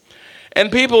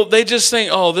 And people, they just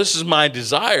think, oh, this is my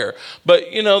desire. But,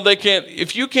 they can't,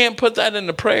 if you can't put that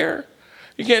into prayer,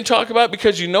 you can't talk about it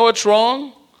because you know it's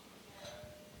wrong.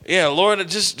 Yeah, Lord,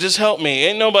 just help me.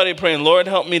 Ain't nobody praying, Lord,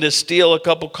 help me to steal a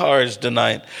couple cars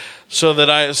tonight so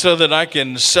that I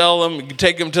can sell them,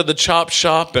 take them to the chop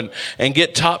shop and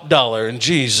get top dollar in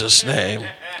Jesus' name.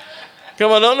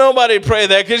 Come on, don't nobody pray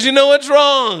that because you know it's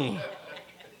wrong.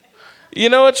 You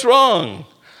know it's wrong.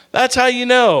 That's how you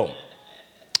know.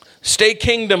 Stay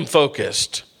kingdom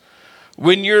focused.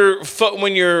 When your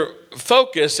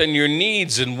focus and your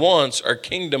needs and wants are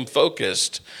kingdom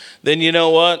focused, then you know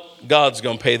what? God's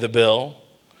going to pay the bill.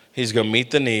 He's going to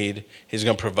meet the need. He's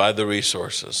going to provide the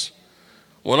resources.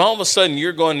 When all of a sudden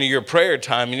you're going to your prayer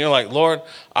time and you're like, Lord,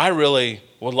 I really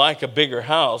would like a bigger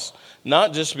house.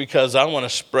 Not just because I want to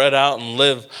spread out and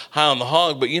live high on the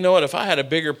hog, but you know what? If I had a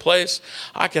bigger place,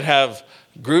 I could have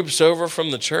groups over from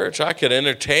the church. I could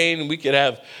entertain. We could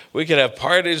have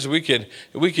parties. We could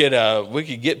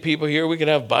get people here. We could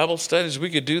have Bible studies.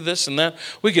 We could do this and that.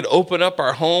 We could open up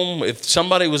our home. If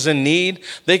somebody was in need,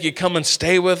 they could come and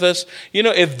stay with us.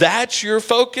 If that's your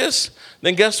focus,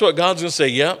 then guess what? God's going to say,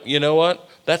 yep, you know what?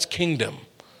 That's kingdom.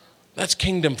 That's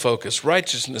kingdom focus,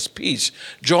 righteousness, peace,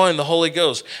 joy in the Holy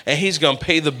Ghost. And he's going to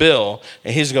pay the bill,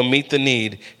 and he's going to meet the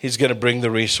need. He's going to bring the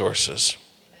resources.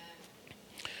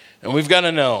 And we've got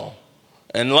to know.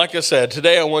 And like I said,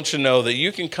 today I want you to know that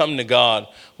you can come to God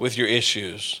with your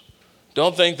issues.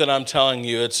 Don't think that I'm telling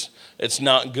you it's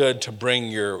not good to bring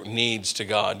your needs to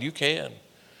God. You can.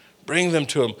 Bring them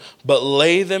to him. But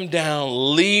lay them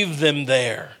down. Leave them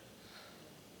there.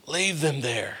 Leave them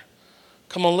there.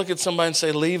 Come on, look at somebody and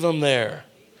say, leave them there.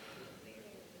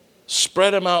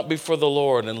 Spread them out before the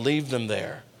Lord and leave them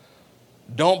there.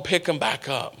 Don't pick them back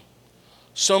up.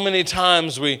 So many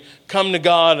times we come to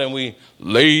God and we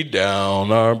lay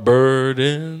down our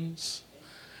burdens.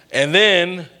 And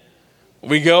then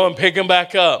we go and pick them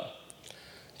back up.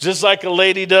 Just like a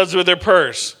lady does with her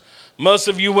purse. Most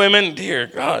of you women, dear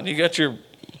God, you got your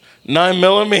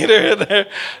 9mm in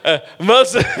there.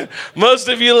 Most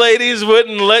of you ladies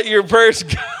wouldn't let your purse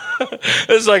go.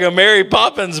 It's like a Mary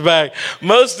Poppins bag.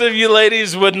 Most of you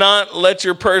ladies would not let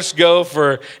your purse go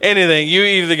for anything. You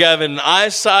either have an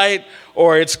eyesight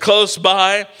or it's close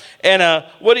by. And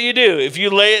what do? If you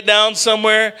lay it down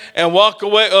somewhere and walk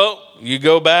away, you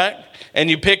go back and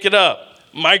you pick it up.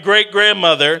 My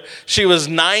great-grandmother, she was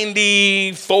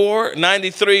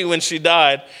 93 when she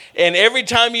died. And every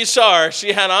time you saw her,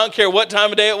 she had, I don't care what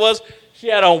time of day it was, she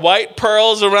had on white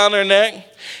pearls around her neck,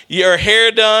 her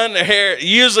hair done,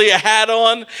 usually a hat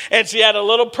on, and she had a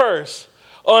little purse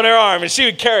on her arm. And she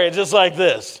would carry it just like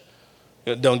this.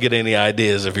 Don't get any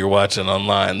ideas if you're watching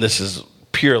online. This is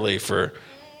purely for...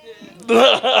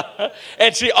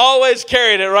 And she always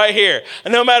carried it right here.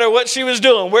 And no matter what she was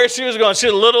doing, where she was going, she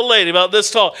was a little lady about this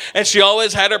tall. And she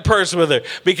always had her purse with her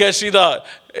because she thought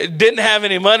it didn't have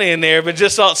any money in there, but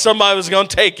just thought somebody was going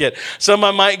to take it.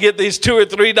 Somebody might get these $2 or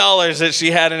 $3 that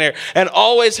she had in there, and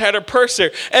always had her purse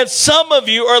there. And some of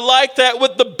you are like that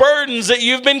with the burdens that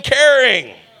you've been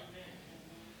carrying.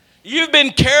 You've been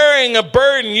carrying a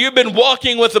burden. You've been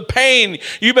walking with a pain.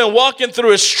 You've been walking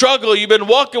through a struggle. You've been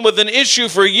walking with an issue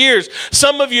for years.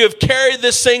 Some of you have carried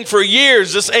this thing for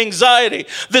years, this anxiety,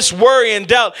 this worry and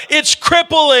doubt. It's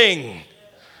crippling.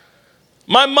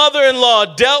 My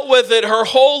mother-in-law dealt with it her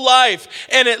whole life,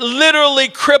 and it literally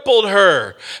crippled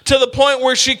her to the point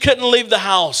where she couldn't leave the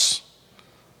house.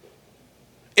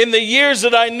 In the years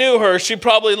that I knew her, she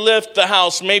probably left the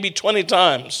house maybe 20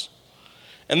 times.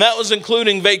 And that was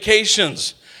including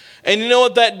vacations. And you know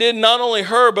what that did? Not only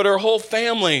her, but her whole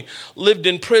family lived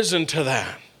in prison to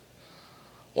that.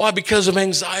 Why? Because of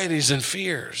anxieties and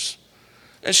fears.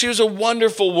 And she was a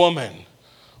wonderful woman,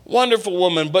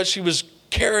 but she was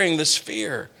carrying this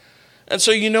fear. And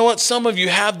so you know what? Some of you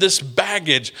have this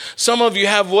baggage. Some of you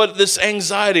have this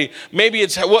anxiety. Maybe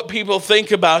it's what people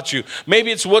think about you.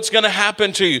 Maybe it's what's going to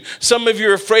happen to you. Some of you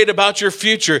are afraid about your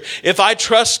future. If I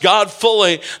trust God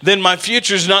fully, then my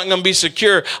future is not going to be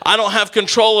secure. I don't have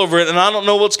control over it, and I don't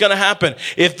know what's going to happen.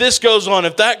 If this goes on,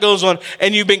 if that goes on,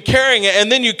 and you've been carrying it, and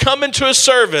then you come into a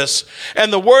service,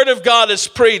 and the Word of God is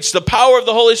preached, the power of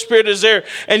the Holy Spirit is there,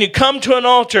 and you come to an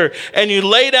altar, and you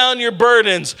lay down your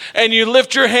burdens, and you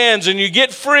lift your hands, and you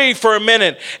get free for a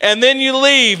minute, and then you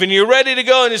leave and you're ready to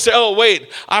go, and you say, oh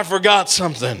wait, I forgot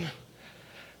something.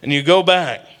 And you go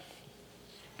back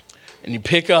and you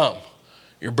pick up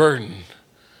your burden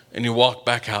and you walk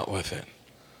back out with it.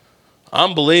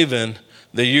 I'm believing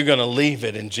that you're going to leave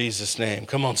it in Jesus' name.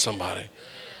 Come on, somebody.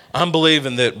 I'm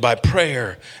believing that by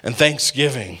prayer and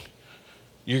thanksgiving,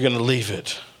 you're going to leave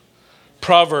it.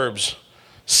 Proverbs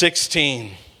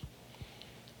 16,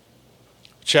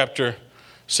 chapter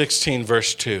 16,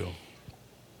 verse 2.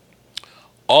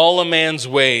 All a man's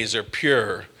ways are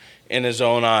pure in his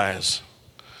own eyes,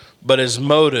 but his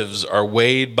motives are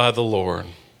weighed by the Lord.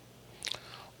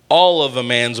 All of a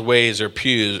man's ways are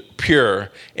pure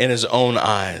in his own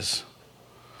eyes.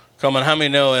 Come on, how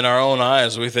many know in our own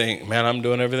eyes we think, man, I'm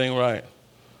doing everything right.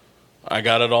 I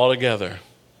got it all together.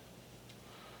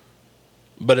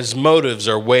 But his motives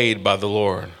are weighed by the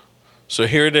Lord. So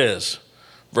here it is.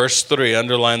 Verse 3,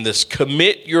 underline this.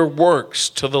 Commit your works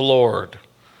to the Lord,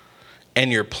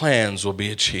 and your plans will be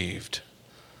achieved.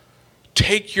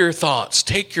 Take your thoughts,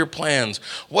 take your plans,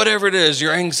 whatever it is,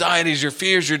 your anxieties, your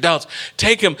fears, your doubts,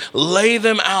 take them, lay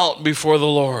them out before the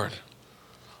Lord.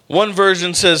 One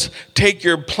version says, take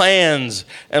your plans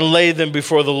and lay them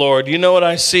before the Lord. You know what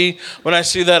I see? When I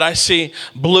see that, I see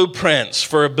blueprints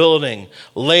for a building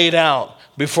laid out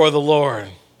before the Lord.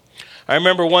 I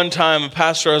remember one time a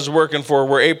pastor I was working for,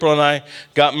 where April and I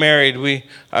got married.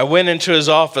 I went into his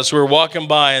office. We were walking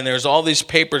by, and there's all these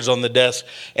papers on the desk.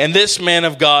 And this man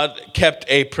of God kept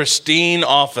a pristine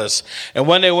office. And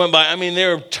when they went by,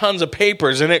 there were tons of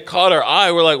papers, and it caught our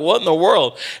eye. We're like, what in the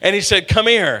world? And he said, come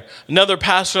here. Another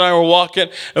pastor and I were walking,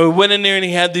 and we went in there, and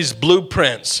he had these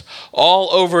blueprints all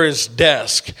over his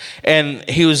desk. And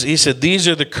he said, these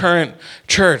are the current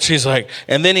church. He's like,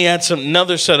 and then he had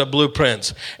another set of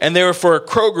blueprints, and they were for a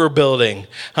Kroger building.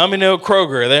 How many know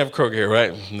Kroger? They have Kroger here,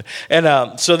 right?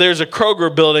 And so there's a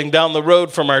Kroger building down the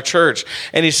road from our church.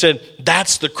 And he said,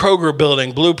 that's the Kroger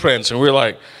building blueprints. And we were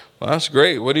like, well, that's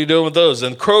great. What are you doing with those?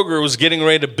 And Kroger was getting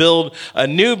ready to build a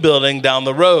new building down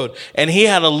the road. And he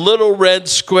had a little red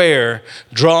square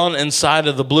drawn inside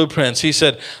of the blueprints. He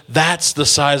said, that's the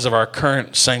size of our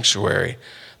current sanctuary,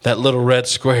 that little red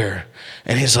square.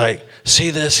 And he's like,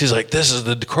 see this? He's like, this is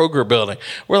the Kroger building.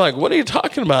 We're like, what are you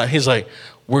talking about? He's like,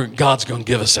 God's going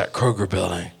to give us that Kroger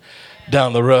building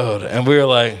down the road. And we were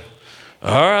like,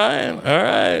 all right.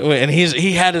 And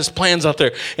he had his plans out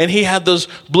there, and he had those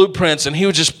blueprints, and he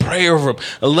would just pray over them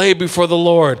and lay before the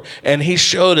Lord. And he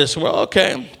showed us, well,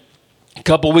 okay, A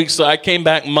couple weeks ago, I came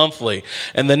back monthly,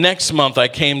 and the next month I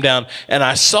came down and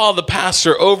I saw the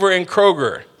pastor over in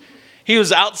Kroger. He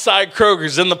was outside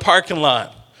Kroger's in the parking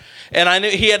lot, and I knew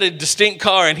he had a distinct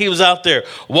car, and he was out there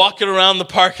walking around the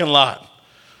parking lot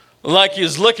like he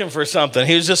was looking for something.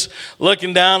 He was just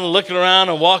looking down and looking around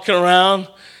and walking around.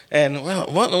 And, well,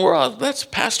 what in the world? That's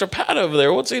Pastor Pat over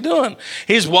there. What's he doing?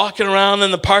 He's walking around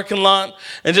in the parking lot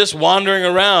and just wandering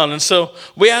around. And so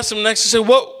we asked him next, we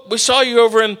said, we saw you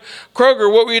over in Kroger.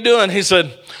 What were you doing? He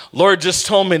said, Lord just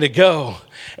told me to go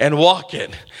and walk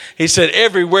it. He said,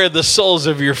 everywhere the soles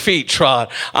of your feet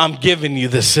trod, I'm giving you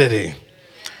the city.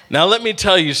 Now, let me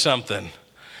tell you something.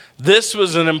 This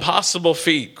was an impossible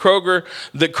feat. Kroger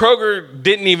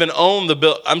didn't even own the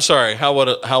building. I'm sorry, how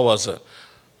was it?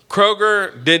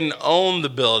 Kroger didn't own the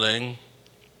building.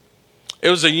 It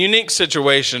was a unique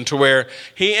situation to where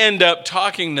he ended up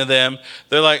talking to them.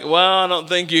 They're like, well, I don't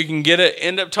think you can get it.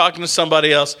 End up talking to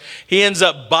somebody else. He ends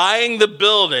up buying the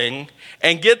building.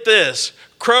 And get this,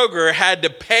 Kroger had to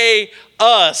pay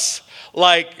us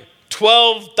like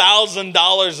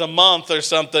 $12,000 a month or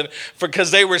something because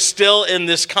they were still in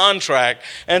this contract.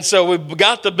 And so we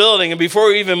got the building, and before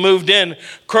we even moved in,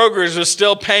 Kroger's was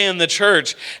still paying the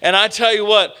church. And I tell you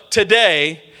what,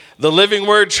 today, the Living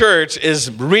Word Church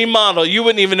is remodeled. You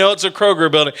wouldn't even know it's a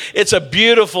Kroger building. It's a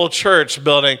beautiful church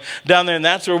building down there, and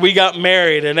that's where we got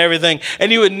married and everything.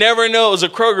 And you would never know it was a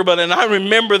Kroger building. And I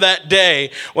remember that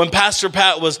day when Pastor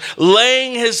Pat was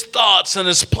laying his thoughts and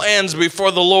his plans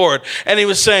before the Lord. And he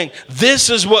was saying,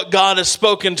 this is what God has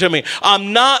spoken to me.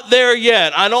 I'm not there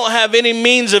yet. I don't have any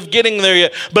means of getting there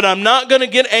yet. But I'm not going to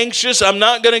get anxious. I'm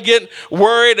not going to get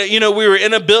worried. You know, we were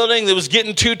in a building that was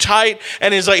getting too tight.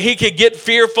 And he's like, he could get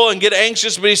fearful and get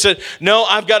anxious, but he said, no,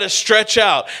 I've got to stretch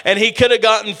out. And he could have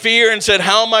gotten fear and said,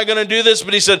 how am I going to do this?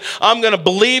 But he said, I'm going to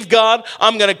believe God.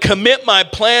 I'm going to commit my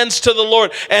plans to the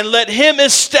Lord and let him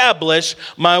establish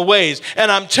my ways. And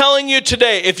I'm telling you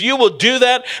today, if you will do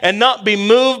that and not be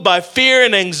moved by fear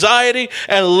and anxiety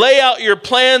and lay out your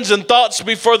plans and thoughts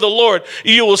before the Lord,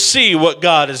 you will see what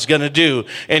God is going to do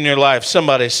in your life.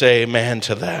 Somebody say amen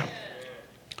to that.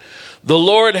 The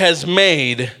Lord has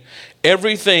made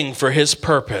everything for his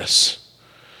purpose,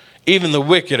 even the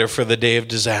wicked are for the day of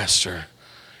disaster.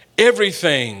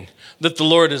 Everything that the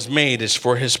Lord has made is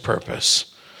for his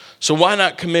purpose. So why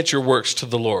not commit your works to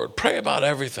the Lord? Pray about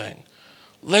everything.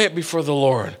 Lay it before the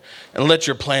Lord and let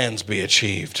your plans be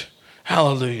achieved.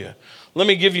 Hallelujah. Let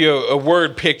me give you a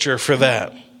word picture for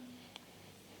that.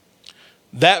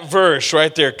 That verse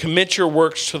right there, commit your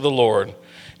works to the Lord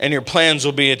and your plans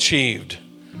will be achieved.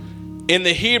 In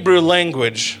the Hebrew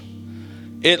language,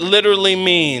 it literally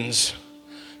means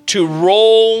to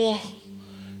roll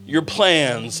your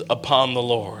plans upon the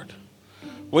Lord.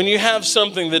 When you have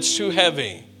something that's too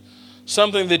heavy,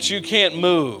 something that you can't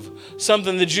move,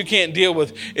 something that you can't deal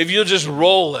with, if you'll just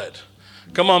roll it.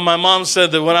 Come on, my mom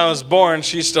said that when I was born,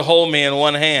 she used to hold me in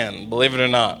one hand, believe it or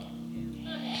not.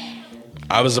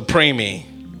 I was a preemie.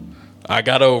 I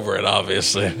got over it,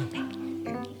 obviously.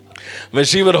 But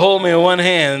she would hold me in one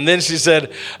hand. And then she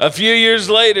said, a few years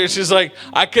later, she's like,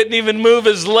 I couldn't even move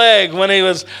his leg. When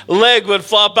his leg would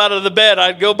flop out of the bed,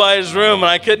 I'd go by his room and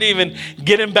I couldn't even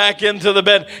get him back into the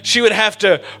bed. She would have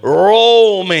to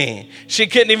roll me. She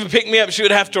couldn't even pick me up. She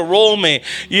would have to roll me.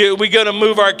 We go to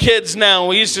move our kids now.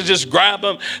 We used to just grab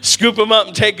them, scoop them up,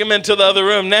 and take them into the other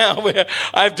room. Now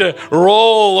I have to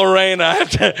roll Lorena. I have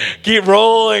to keep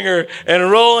rolling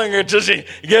her till she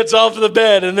gets off the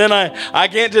bed. And then I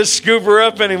can't just scoop her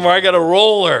up anymore. I got to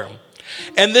roll her.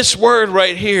 And this word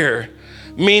right here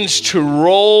means to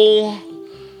roll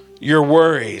your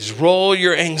worries, roll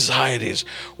your anxieties,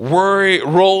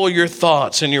 roll your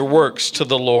thoughts and your works to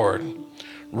the Lord.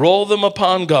 Roll them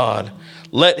upon God.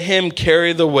 Let him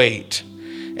carry the weight,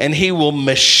 and he will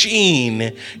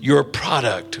machine your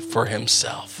product for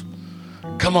himself.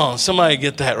 Come on, somebody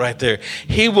get that right there.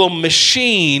 He will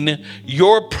machine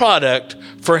your product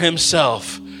for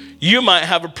himself. You might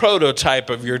have a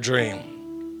prototype of your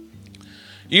dream.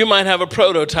 You might have a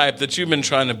prototype that you've been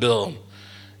trying to build.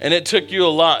 And it took you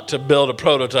a lot to build a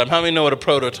prototype. How many know what a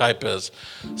prototype is?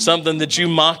 Something that you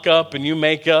mock up and you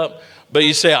make up, but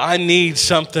you say, I need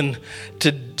something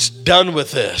done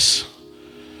with this.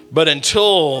 But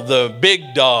until the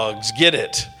big dogs get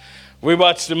it. We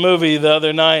watched a movie the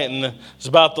other night, and it's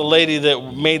about the lady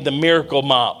that made the Miracle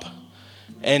Mop.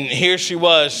 And here she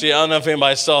was. I don't know if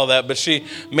anybody saw that, but she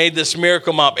made this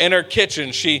Miracle Mop in her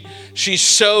kitchen. She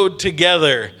sewed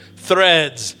together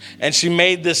threads, and she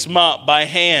made this mop by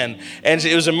hand. And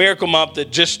it was a Miracle Mop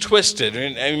that just twisted.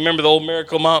 And remember the old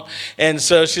Miracle Mop? And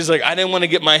so she's like, I didn't want to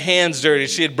get my hands dirty.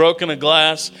 She had broken a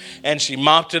glass, and she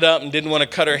mopped it up and didn't want to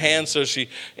cut her hands. So she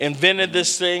invented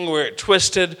this thing where it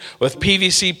twisted with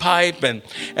PVC pipe and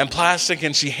plastic,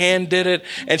 and she hand did it,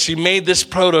 and she made this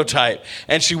prototype.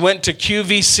 And she went to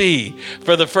QVC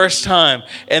for the first time,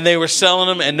 and they were selling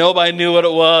them, and nobody knew what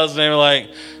it was. And they were like,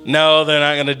 no, they're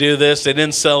not going to do this. They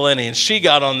didn't sell any. And she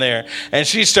got on there and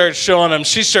she started showing them.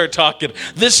 She started talking.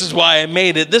 This is why I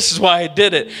made it. This is why I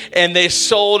did it. And they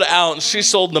sold out. And she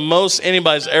sold the most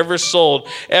anybody's ever sold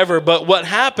ever. But what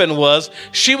happened was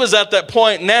she was at that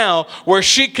point now where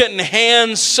she couldn't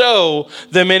hand sew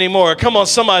them anymore. Come on,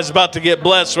 somebody's about to get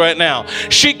blessed right now.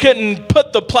 She couldn't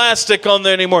put the plastic on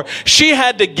there anymore. She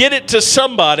had to get it to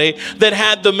somebody that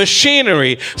had the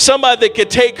machinery. Somebody that could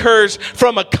take hers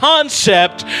from a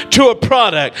concept to a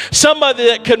product. Somebody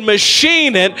that could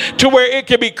machine it to where it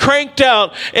could be cranked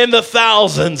out in the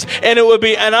thousands. And it would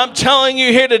be, and I'm telling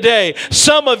you here today,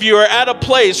 some of you are at a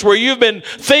place where you've been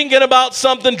thinking about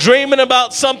something, dreaming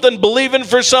about something, believing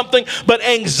for something, but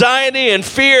anxiety and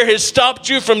fear has stopped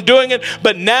you from doing it.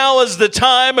 But now is the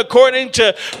time, according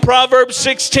to Proverbs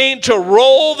 16, to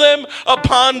roll them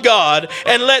upon God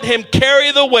and let him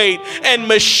carry the weight and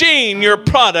machine your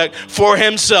product for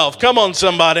himself. Come on,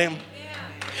 somebody.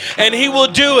 And he will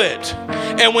do it.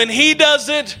 And when he does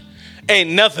it, ain't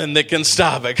nothing that can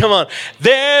stop it. Come on.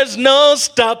 There's no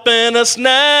stopping us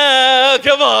now.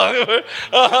 Come on.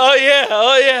 Oh, yeah.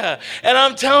 Oh, yeah. And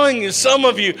I'm telling you, some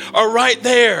of you are right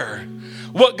there.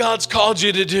 What God's called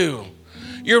you to do.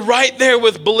 You're right there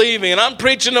with believing. And I'm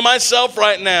preaching to myself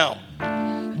right now.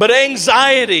 But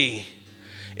anxiety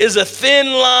is a thin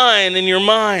line in your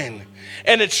mind.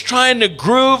 And it's trying to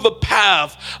groove a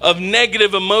path of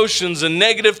negative emotions and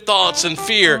negative thoughts and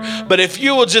fear. But if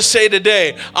you will just say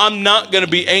today, I'm not going to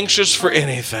be anxious for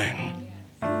anything.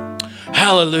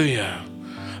 Hallelujah.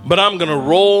 But I'm going to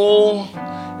roll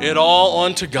it all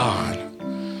onto God.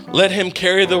 Let him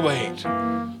carry the weight.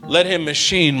 Let him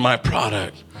machine my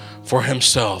product for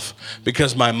himself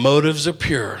because my motives are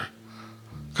pure.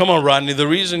 Come on, Rodney. The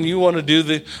reason you want to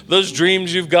do those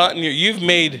dreams you've gotten, you've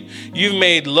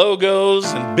made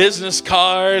logos and business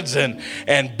cards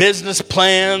and business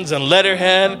plans and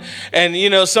letterhead. And, you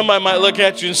know, somebody might look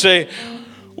at you and say,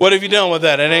 what have you done with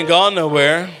that? It ain't gone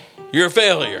nowhere. You're a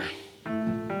failure.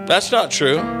 That's not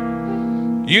true.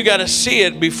 You got to see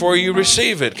it before you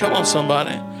receive it. Come on,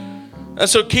 somebody. And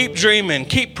so keep dreaming.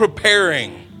 Keep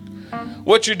preparing.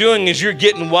 What you're doing is you're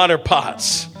getting water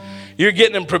pots. You're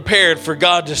getting them prepared for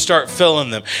God to start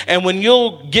filling them. And when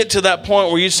you'll get to that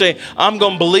point where you say, I'm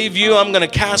going to believe you, I'm going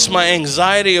to cast my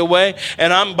anxiety away,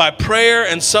 and I'm by prayer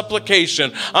and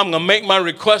supplication, I'm going to make my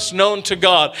request known to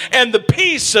God. And the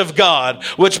peace of God,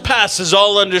 which passes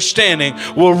all understanding,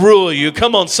 will rule you.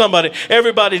 Come on, somebody.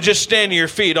 Everybody just stand to your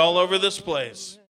feet all over this place.